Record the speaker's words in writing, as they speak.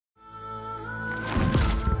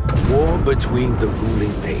between the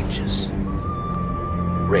ruling mages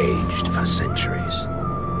raged for centuries,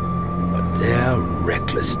 but their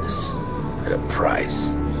recklessness had a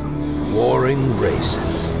price. Warring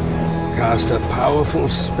races cast a powerful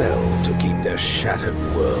spell to keep their shattered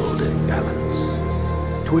world in balance.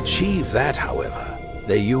 To achieve that, however,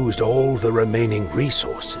 they used all the remaining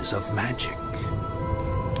resources of magic.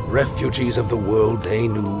 Refugees of the world they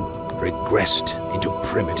knew regressed into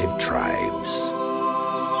primitive tribes.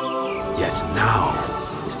 Yet now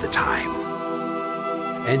is the time.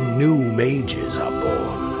 And new mages are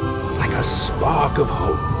born, like a spark of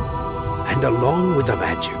hope. And along with the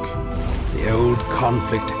magic, the old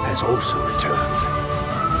conflict has also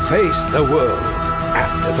returned. Face the world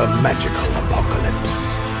after the magical apocalypse.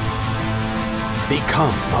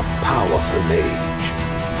 Become a powerful mage,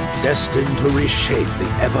 destined to reshape the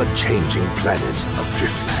ever-changing planet of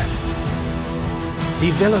Driftland.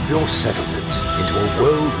 Develop your settlement into a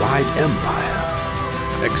worldwide empire.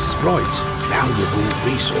 Exploit valuable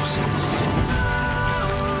resources.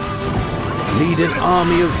 Lead an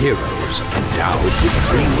army of heroes endowed with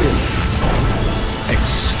free will.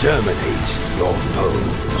 Exterminate your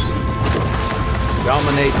foes.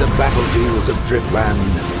 Dominate the battlefields of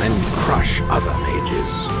Driftland and crush other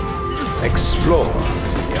mages. Explore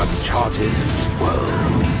the uncharted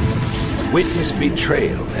world. Witness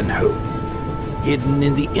betrayal and hope, hidden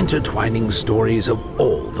in the intertwining stories of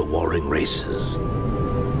all the warring races.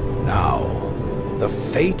 Now, the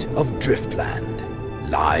fate of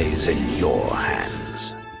Driftland lies in your hands.